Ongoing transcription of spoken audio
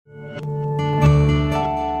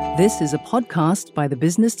This is a podcast by the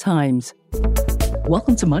Business Times.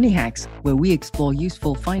 Welcome to Money Hacks, where we explore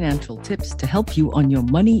useful financial tips to help you on your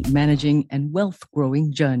money managing and wealth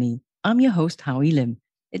growing journey. I'm your host, Howie Lim.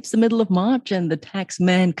 It's the middle of March and the tax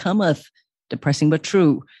man cometh. Depressing but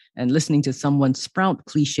true. And listening to someone sprout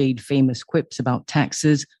cliched famous quips about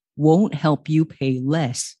taxes won't help you pay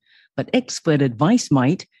less. But expert advice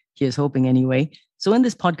might. Here's hoping anyway. So in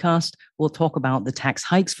this podcast, we'll talk about the tax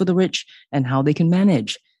hikes for the rich and how they can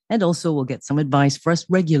manage. And also we'll get some advice for us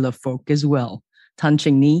regular folk as well. Tan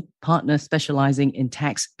Ching Ni, partner specializing in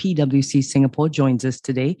tax PwC Singapore, joins us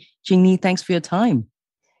today. Ching Ni, thanks for your time.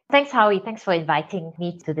 Thanks, Howie. Thanks for inviting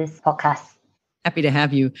me to this podcast. Happy to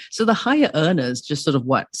have you. So the higher earners just sort of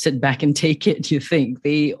sit back and take it, you think?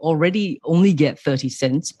 They already only get 30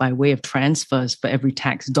 cents by way of transfers for every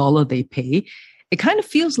tax dollar they pay. It kind of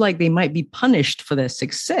feels like they might be punished for their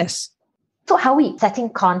success. So Howie, setting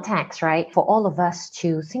context, right, for all of us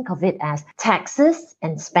to think of it as taxes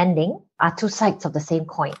and spending are two sides of the same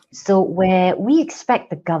coin. So where we expect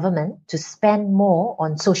the government to spend more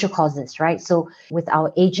on social causes, right? So with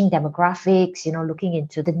our aging demographics, looking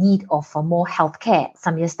into the need of more healthcare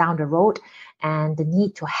some years down the road and the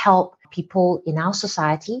need to help people in our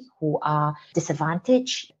society who are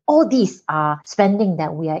disadvantaged. All these are spending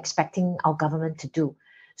that we are expecting our government to do.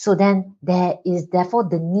 So then there is therefore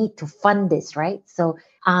the need to fund this, right? So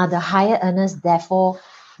are the higher earners therefore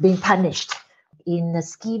being punished? In the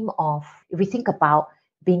scheme of, if we think about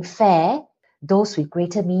being fair, those with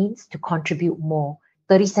greater means to contribute more.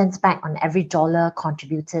 30 cents back on every dollar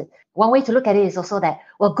contributed. One way to look at it is also that,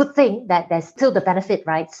 good thing that there's still the benefit,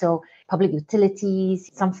 right? So public utilities,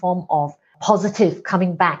 some form of positive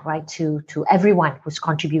coming back, right, to everyone who's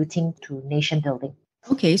contributing to nation building.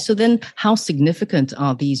 Okay, so then how significant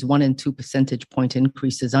are these 1 and 2 percentage point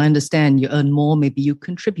increases? I understand you earn more, maybe you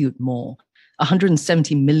contribute more.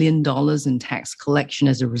 $170 million in tax collection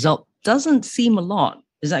as a result doesn't seem a lot.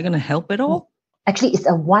 Is that going to help at all? Actually, it's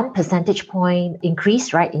a 1 percentage point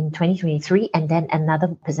increase, right, in 2023, and then another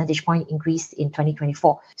percentage point increase in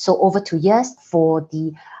 2024. So over 2 years for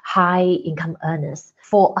the high income earners.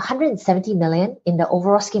 For 170 million in the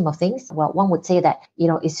overall scheme of things, one would say that,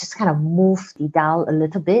 it's just kind of moved the dial a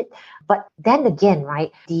little bit. But then again,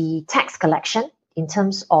 right, the tax collection in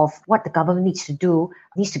terms of what the government needs to do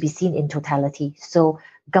needs to be seen in totality. So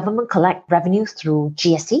government collect revenues through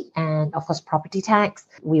GST and, of course, property tax.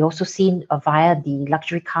 We also seen via the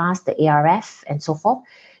luxury cars, the ARF, and so forth.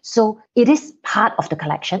 So it is part of the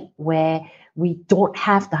collection where we don't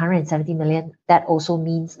have the 170 million. That also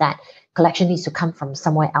means that collection needs to come from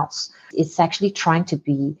somewhere else. It's actually trying to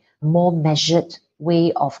be a more measured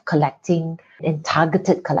way of collecting and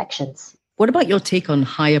targeted collections. What about your take on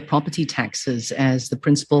higher property taxes as the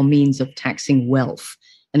principal means of taxing wealth,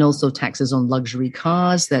 and also taxes on luxury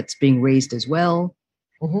cars that's being raised as well?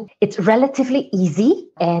 Mm-hmm. It's relatively easy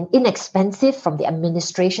and inexpensive from the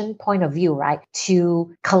administration point of view, right,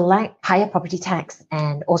 to collect higher property tax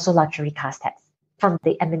and also luxury cars tax. From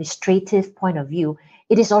the administrative point of view,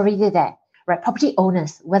 it is already there, right? Property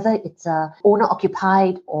owners, whether it's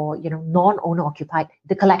owner-occupied or, non-owner-occupied,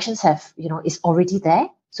 the collections is already there.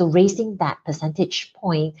 So raising that percentage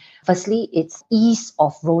point, firstly, it's ease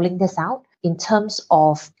of rolling this out. In terms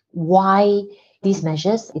of why these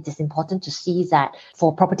measures, it is important to see that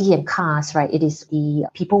for property and cars, right, it is the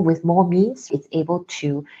people with more means, it's able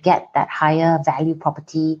to get that higher value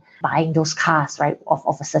property, buying those cars, right,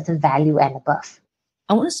 of a certain value and above.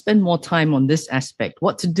 I want to spend more time on this aspect,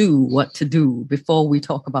 what to do before we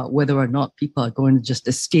talk about whether or not people are going to just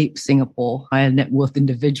escape Singapore, higher net worth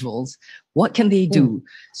individuals. What can they do?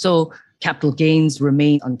 So capital gains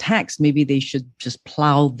remain untaxed. Maybe they should just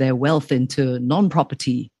plow their wealth into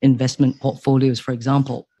non-property investment portfolios, for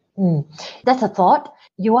example. That's a thought.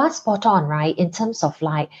 You are spot on, right? In terms of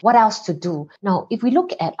what else to do. Now, if we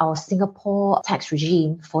look at our Singapore tax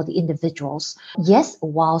regime for the individuals, yes,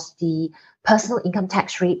 whilst the personal income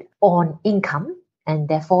tax rate on income, and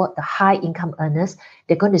therefore the high income earners,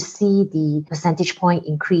 they're going to see the percentage point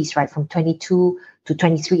increase, right, from 22 to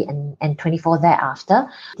 23 and 24 thereafter.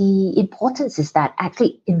 The importance is that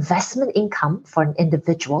actually investment income for an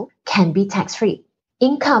individual can be tax-free.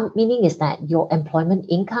 Income, meaning is that your employment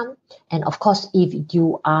income. And of course, if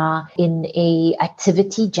you are in a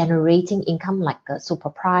activity generating income like a sole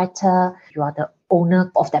proprietor, you are the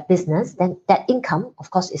owner of that business, then that income, of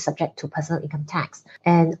course, is subject to personal income tax.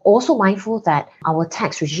 And also mindful that our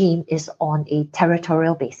tax regime is on a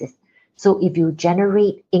territorial basis. So if you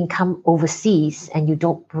generate income overseas and you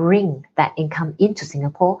don't bring that income into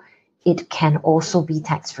Singapore, it can also be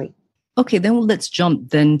tax-free. Okay, then let's jump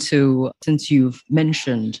then to, since you've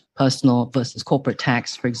mentioned personal versus corporate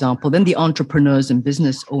tax, for example, then the entrepreneurs and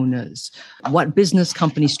business owners. What business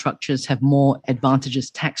company structures have more advantageous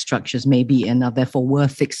tax structures maybe and are therefore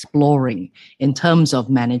worth exploring in terms of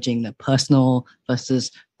managing the personal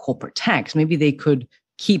versus corporate tax? Maybe they could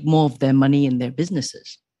keep more of their money in their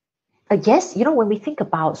businesses. Yes, when we think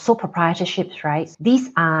about sole proprietorships, right, these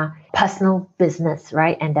are personal business,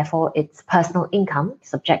 right? And therefore it's personal income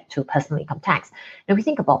subject to personal income tax. Now we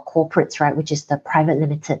think about corporates, right, which is the private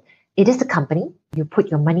limited. It is a company. You put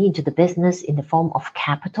your money into the business in the form of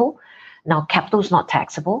capital. Now, capital is not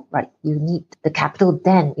taxable, right? You need the capital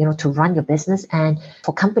then, to run your business. And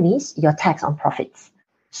for companies, you're taxed on profits.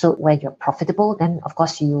 So where you're profitable, then of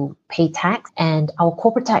course you pay tax. And our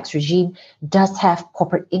corporate tax regime does have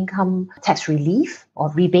corporate income tax relief or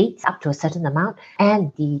rebates up to a certain amount.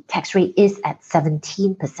 And the tax rate is at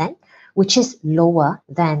 17%, which is lower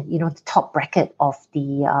than, the top bracket of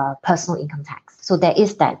the personal income tax. So there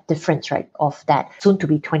is that difference, right, of that soon to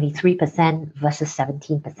be 23% versus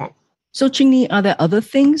 17%. So, Ching Ni, are there other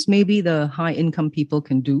things maybe the high income people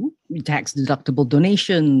can do? Tax deductible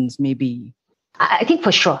donations, maybe? I think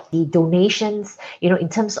for sure the donations, in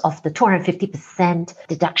terms of the 250%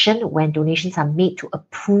 deduction when donations are made to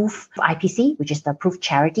approved IPC, which is the approved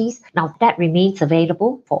charities. Now that remains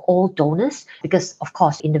available for all donors because, of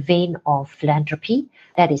course, in the vein of philanthropy,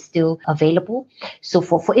 that is still available. So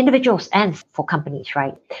for individuals and for companies,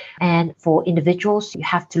 right? And for individuals, you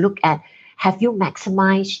have to look at, have you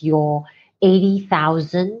maximized your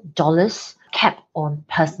 $80,000 cap on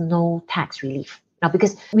personal tax relief? Now,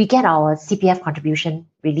 because we get our CPF contribution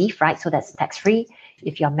relief, right? So that's tax-free.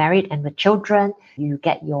 If you're married and with children, you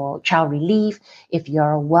get your child relief. If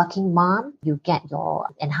you're a working mom, you get your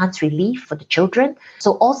enhanced relief for the children.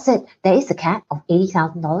 So all said, there is a cap of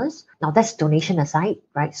 $80,000. Now that's donation aside,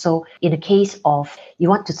 right? So in the case of you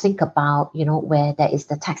want to think about, where there is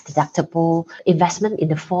the tax deductible investment in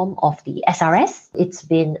the form of the SRS, it's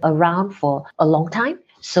been around for a long time.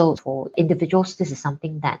 So for individuals, this is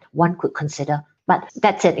something that one could consider. But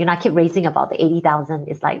that's it. I keep raising about the 80,000.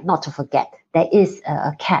 It's like not to forget, there is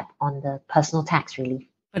a cap on the personal tax relief.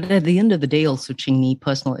 But at the end of the day, also, Ching Ni,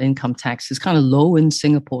 personal income tax is kind of low in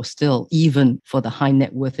Singapore still, even for the high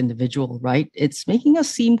net worth individual, right? It's making us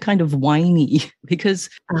seem kind of whiny because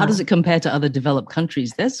how does it compare to other developed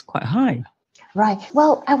countries? That's quite high. Right.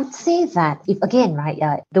 Well, I would say that if, again, right,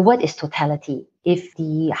 the word is totality. If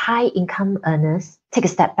the high income earners take a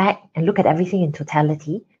step back and look at everything in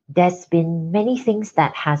totality, there's been many things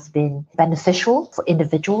that has been beneficial for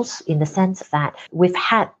individuals in the sense that we've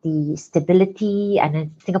had the stability and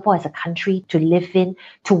then Singapore as a country to live in,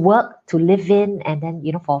 to work, to live in, and then,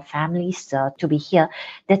 for families to be here.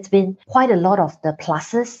 There's been quite a lot of the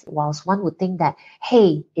pluses, whilst one would think that,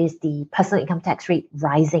 hey, is the personal income tax rate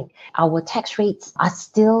rising? Our tax rates are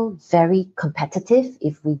still very competitive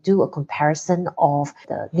if we do a comparison of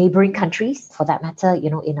the neighboring countries, for that matter,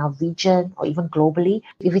 in our region or even globally.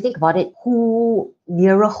 If we think about it, who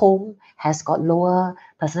nearer home has got lower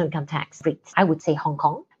personal income tax rates? I would say Hong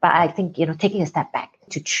Kong. But I think, taking a step back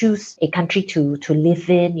to choose a country to live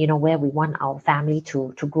in, where we want our family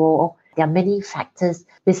to grow, there are many factors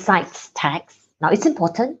besides tax. Now, it's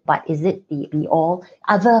important, but is it the all?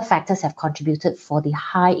 Other factors have contributed for the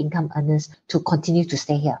high income earners to continue to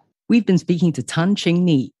stay here. We've been speaking to Tan Ching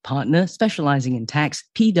Ni, partner specializing in tax,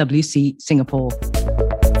 PwC Singapore.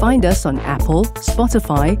 Find us on Apple,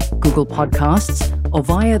 Spotify, Google Podcasts, or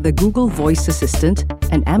via the Google Voice Assistant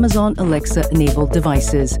and Amazon Alexa-enabled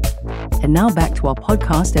devices. And now back to our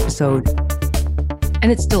podcast episode.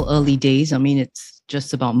 And it's still early days. I mean, it's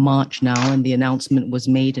just about March now, and the announcement was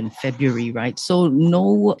made in February, right? So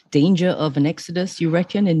no danger of an exodus, you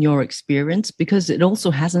reckon, in your experience? Because it also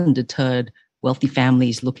hasn't deterred wealthy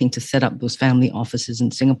families looking to set up those family offices in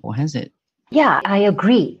Singapore, has it? Yeah, I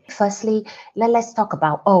agree. Firstly, let's talk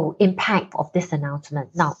about, impact of this announcement.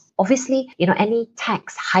 Now, obviously, any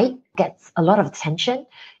tax hike gets a lot of attention.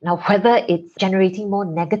 Now, whether it's generating more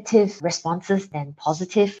negative responses than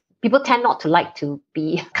positive, people tend not to like to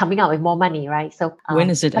be coming out with more money, right? So when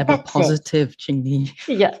is it ever positive, Ching Ni?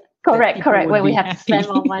 Yeah. Correct. When we have to spend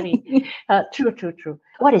more money. True.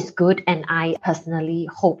 What is good, and I personally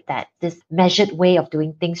hope that this measured way of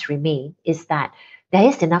doing things remain, is that there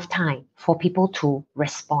is enough time for people to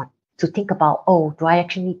respond, to think about, do I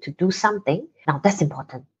actually need to do something? Now, that's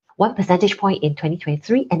important. 1 percentage point in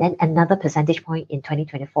 2023 and then another percentage point in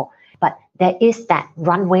 2024. But there is that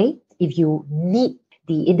runway. If you need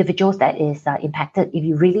the individuals that is impacted, if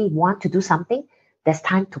you really want to do something, there's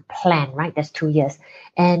time to plan, right? There's 2 years.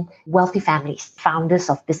 And wealthy families, founders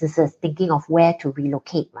of businesses thinking of where to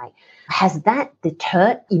relocate, right? Has that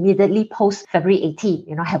deterred immediately post February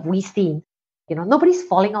 18? Have we seen, nobody's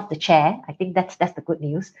falling off the chair. I think that's the good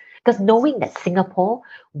news. Because knowing that Singapore,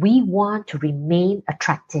 we want to remain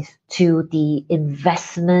attractive to the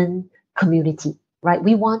investment community, right?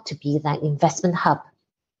 We want to be that investment hub.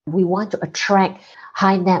 We want to attract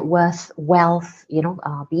high net worth wealth,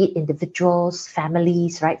 be it individuals,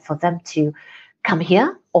 families, right? For them to come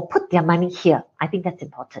here or put their money here. I think that's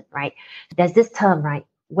important, right? There's this term, right?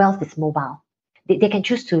 Wealth is mobile. They can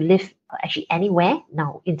choose to live actually anywhere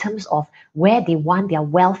now in terms of where they want their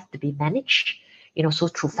wealth to be managed, so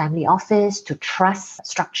through family office, to trust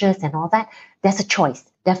structures and all that, there's a choice.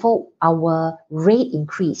 Therefore, our rate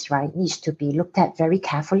increase, right, needs to be looked at very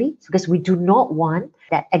carefully because we do not want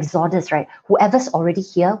that exodus, right? Whoever's already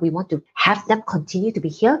here, we want to have them continue to be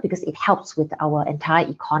here because it helps with our entire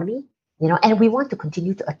economy, and we want to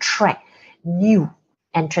continue to attract new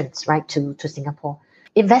entrants, right, to Singapore.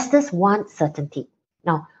 Investors want certainty.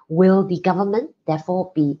 Now, will the government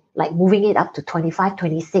therefore be like moving it up to 25,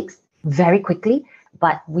 26 very quickly?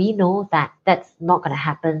 But we know that that's not going to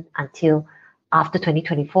happen until after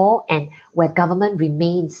 2024, and where government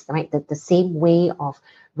remains, right, the same way of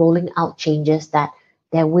rolling out changes, that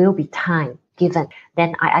there will be time given,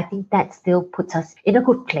 then I think that still puts us in a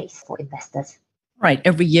good place for investors. Right.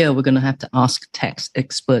 Every year, we're going to have to ask tax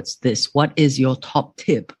experts this. What is your top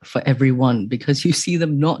tip for everyone? Because you see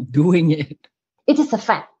them not doing it. It is a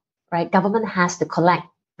fact, right? Government has to collect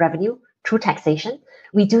revenue through taxation.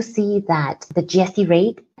 We do see that the GST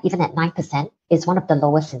rate, even at 9%, is one of the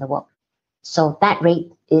lowest in the world. So that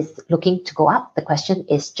rate is looking to go up. The question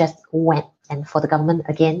is just when. And for the government,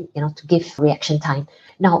 again, to give reaction time.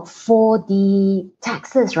 Now, for the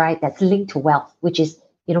taxes, right, that's linked to wealth, which is,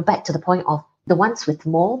 back to the point of the ones with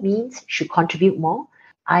more means should contribute more.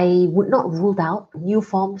 I would not rule out new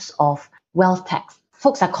forms of wealth tax.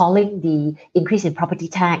 Folks are calling the increase in property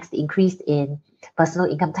tax, the increase in personal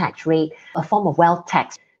income tax rate, a form of wealth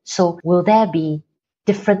tax. So will there be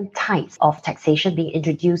different types of taxation being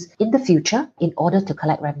introduced in the future in order to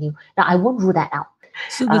collect revenue? Now, I won't rule that out.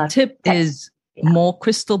 So the tip is more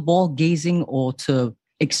crystal ball gazing, or to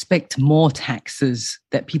expect more taxes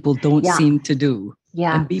that people don't seem to do,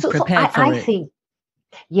 and be prepared for it. I think,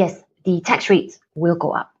 yes, the tax rates will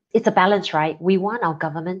go up. It's a balance, right? We want our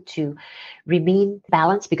government to remain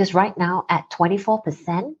balanced because right now at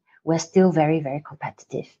 24%, we're still very, very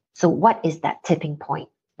competitive. So what is that tipping point?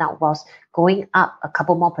 Now, whilst going up a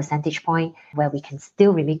couple more percentage points where we can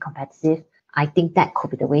still remain competitive, I think that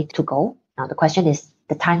could be the way to go. Now, the question is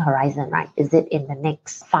the time horizon, right? Is it in the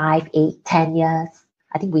next 5, 8, 10 years?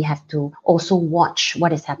 I think we have to also watch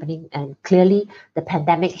what is happening. And clearly, the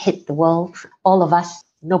pandemic hit the world. All of us,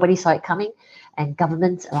 nobody saw it coming. And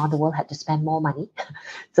governments around the world had to spend more money.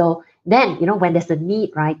 So then, when there's a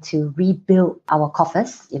need, right, to rebuild our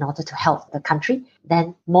coffers in order to help the country,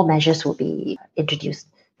 then more measures will be introduced.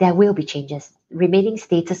 There will be changes. Remaining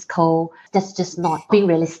status quo, that's just not being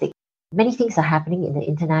realistic. Many things are happening in the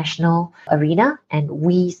international arena, and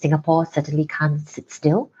we, Singapore, certainly can't sit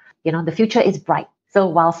still. The future is bright. So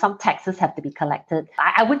while some taxes have to be collected,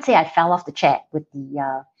 I would say I fell off the chair with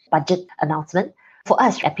the budget announcement. For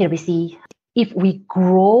us at PwC, if we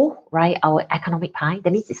grow, right, our economic pie,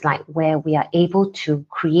 that means it's like where we are able to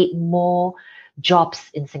create more jobs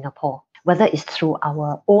in Singapore, whether it's through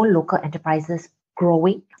our own local enterprises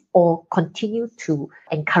growing or continue to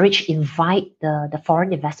invite the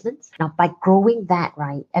foreign investments. Now, by growing that,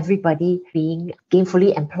 right, everybody being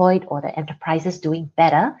gainfully employed or the enterprises doing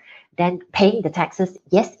better, then paying the taxes,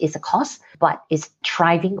 yes, is a cost, but it's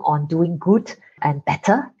thriving on doing good and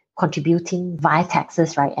better, contributing via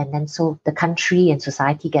taxes, right? And then so the country and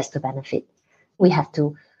society gets to benefit. We have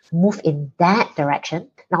to move in that direction.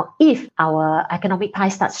 Now, if our economic pie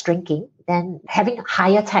starts shrinking, then having a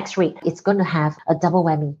higher tax rate, it's going to have a double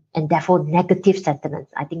whammy and therefore negative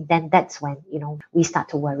sentiments. I think then that's when, we start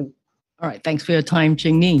to worry. All right. Thanks for your time,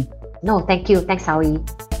 Ching Ni. No, thank you. Thanks, Howie.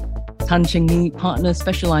 Tan Ching Ni, partner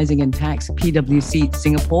specializing in tax, PwC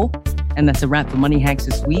Singapore. And that's a wrap for Money Hacks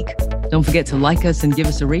this week. Don't forget to like us and give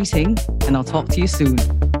us a rating, and I'll talk to you soon.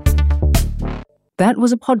 That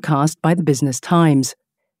was a podcast by the Business Times.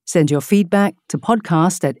 Send your feedback to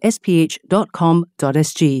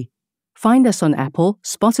podcast@sph.com.sg. Find us on Apple,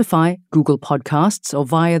 Spotify, Google Podcasts, or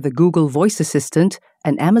via the Google Voice Assistant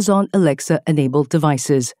and Amazon Alexa-enabled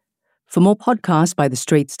devices. For more podcasts by The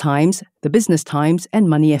Straits Times, The Business Times, and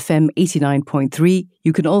Money FM 89.3,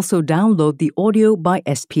 you can also download the Audio by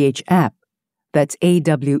SPH app. That's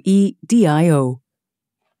AWEDIO.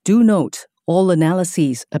 Do note, All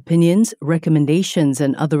analyses, opinions, recommendations,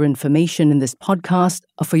 and other information in this podcast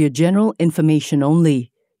are for your general information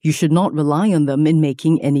only. You should not rely on them in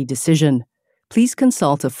making any decision. Please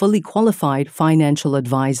consult a fully qualified financial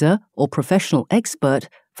advisor or professional expert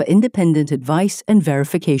for independent advice and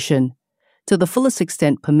verification. To the fullest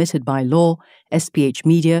extent permitted by law, SPH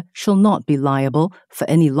Media shall not be liable for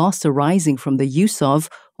any loss arising from the use of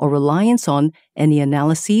or reliance on any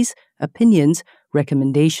analyses, opinions,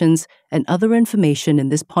 recommendations, and other information in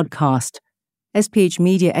this podcast. SPH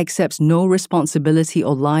Media accepts no responsibility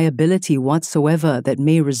or liability whatsoever that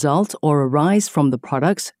may result or arise from the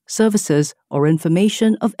products, services, or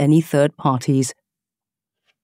information of any third parties.